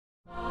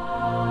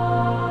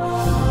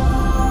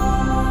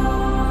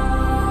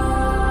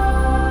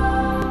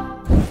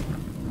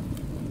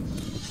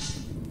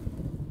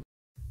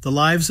The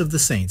Lives of the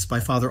Saints by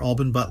Father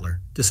Alban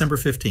Butler, December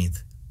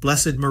 15th.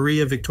 Blessed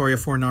Maria Vittoria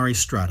Fornari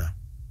Strata.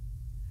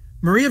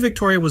 Maria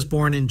Vittoria was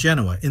born in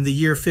Genoa in the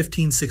year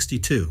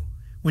 1562.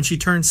 When she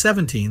turned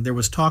 17, there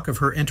was talk of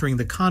her entering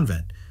the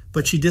convent,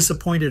 but she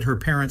disappointed her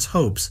parents'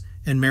 hopes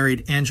and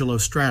married Angelo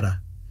Strata.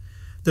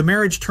 The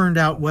marriage turned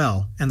out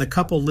well, and the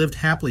couple lived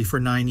happily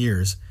for 9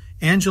 years.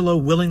 Angelo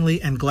willingly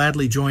and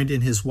gladly joined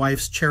in his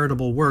wife's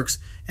charitable works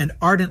and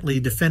ardently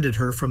defended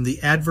her from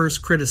the adverse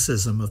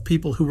criticism of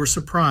people who were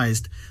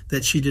surprised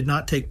that she did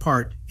not take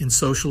part in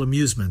social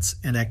amusements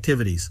and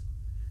activities.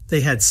 They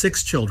had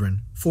 6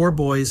 children, 4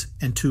 boys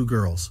and 2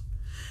 girls.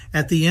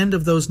 At the end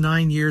of those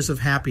 9 years of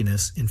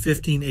happiness in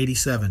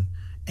 1587,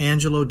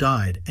 Angelo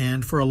died,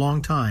 and for a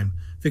long time,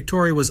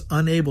 Vittoria was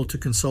unable to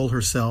console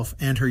herself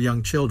and her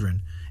young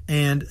children,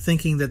 and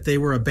thinking that they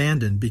were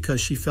abandoned because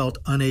she felt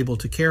unable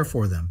to care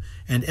for them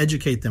and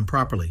educate them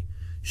properly,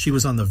 she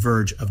was on the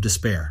verge of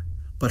despair.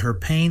 But her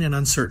pain and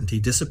uncertainty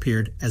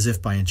disappeared as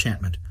if by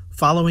enchantment,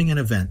 following an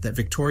event that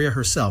Vittoria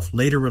herself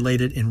later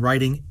related in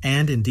writing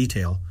and in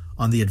detail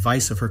on the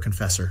advice of her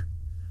confessor.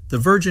 The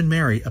Virgin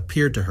Mary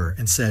appeared to her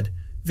and said,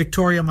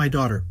 "Vittoria, my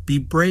daughter, be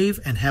brave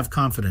and have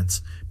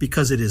confidence,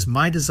 because it is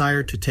my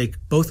desire to take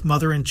both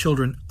mother and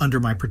children under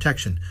my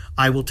protection.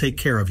 I will take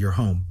care of your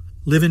home.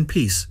 Live in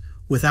peace,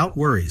 without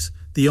worries.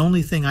 The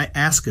only thing I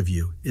ask of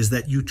you is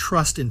that you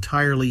trust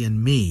entirely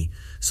in me,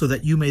 so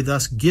that you may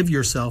thus give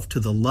yourself to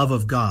the love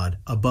of God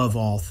above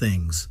all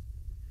things."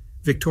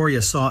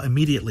 Vittoria saw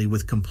immediately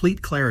with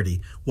complete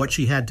clarity what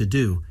she had to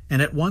do,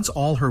 and at once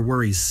all her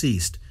worries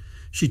ceased.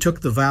 She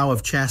took the vow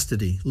of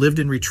chastity, lived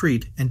in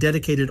retreat, and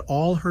dedicated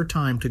all her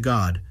time to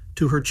God,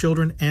 to her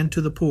children, and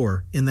to the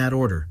poor, in that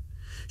order.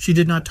 She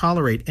did not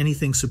tolerate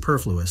anything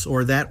superfluous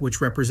or that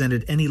which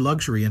represented any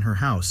luxury in her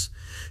house.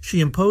 She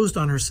imposed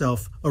on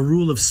herself a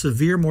rule of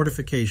severe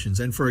mortifications,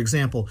 and, for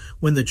example,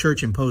 when the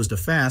church imposed a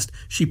fast,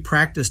 she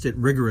practiced it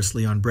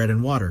rigorously on bread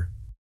and water.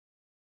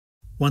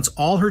 Once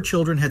all her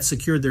children had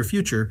secured their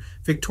future,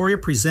 Vittoria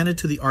presented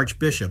to the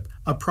Archbishop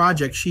a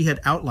project she had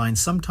outlined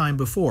some time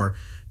before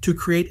to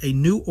create a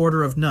new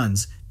order of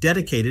nuns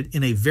dedicated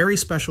in a very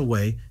special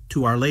way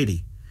to Our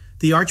Lady.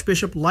 The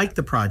Archbishop liked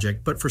the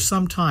project, but for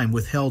some time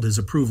withheld his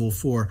approval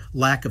for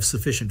lack of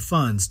sufficient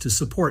funds to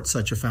support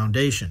such a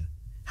foundation.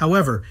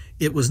 However,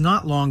 it was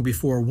not long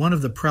before one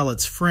of the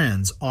prelate's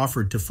friends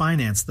offered to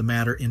finance the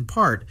matter in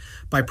part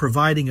by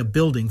providing a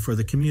building for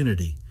the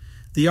community.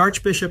 The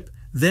Archbishop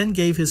then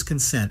gave his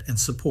consent and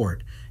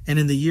support, and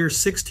in the year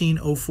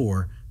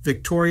 1604,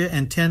 Vittoria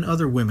and 10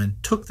 other women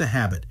took the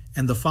habit,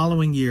 and the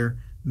following year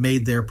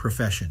made their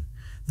profession.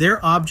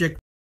 Their object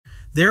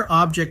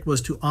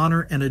was to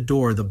honor and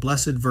adore the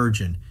Blessed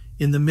Virgin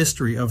in the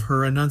mystery of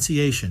her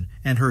Annunciation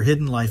and her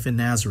hidden life in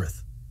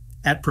Nazareth.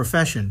 At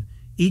profession,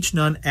 each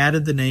nun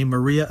added the name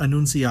Maria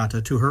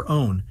Annunziata to her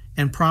own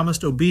and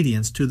promised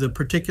obedience to the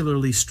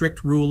particularly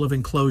strict rule of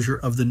enclosure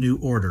of the new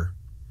order.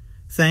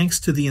 Thanks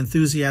to the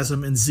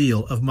enthusiasm and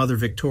zeal of Mother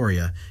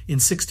Vittoria, in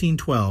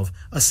 1612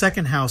 a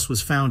second house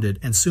was founded,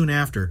 and soon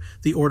after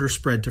the order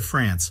spread to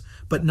France,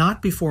 but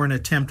not before an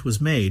attempt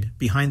was made,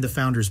 behind the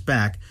founder's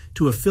back,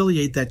 to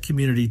affiliate that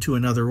community to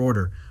another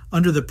order,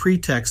 under the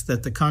pretext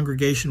that the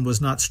congregation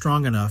was not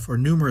strong enough or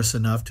numerous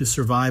enough to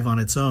survive on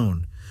its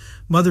own.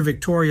 Mother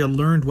Vittoria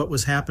learned what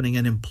was happening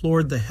and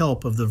implored the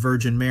help of the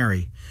Virgin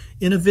Mary.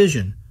 In a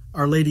vision,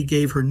 Our Lady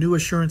gave her new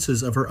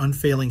assurances of her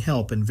unfailing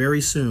help, and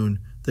very soon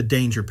the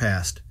danger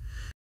passed.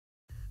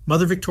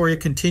 Mother Vittoria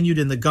continued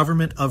in the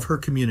government of her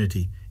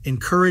community,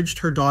 encouraged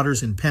her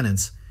daughters in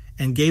penance,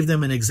 and gave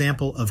them an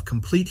example of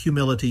complete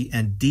humility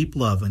and deep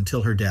love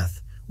until her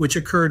death, which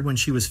occurred when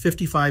she was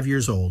 55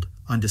 years old,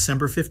 on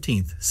December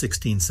 15,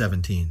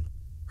 1617.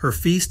 Her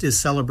feast is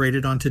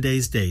celebrated on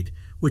today's date,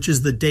 which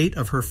is the date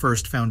of her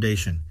first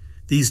foundation.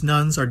 These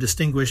nuns are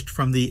distinguished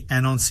from the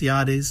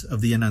Annonciades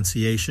of the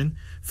Annunciation,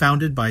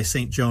 founded by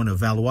St. Joan of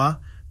Valois,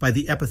 by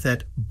the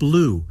epithet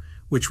blue,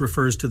 which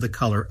refers to the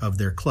color of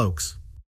their cloaks.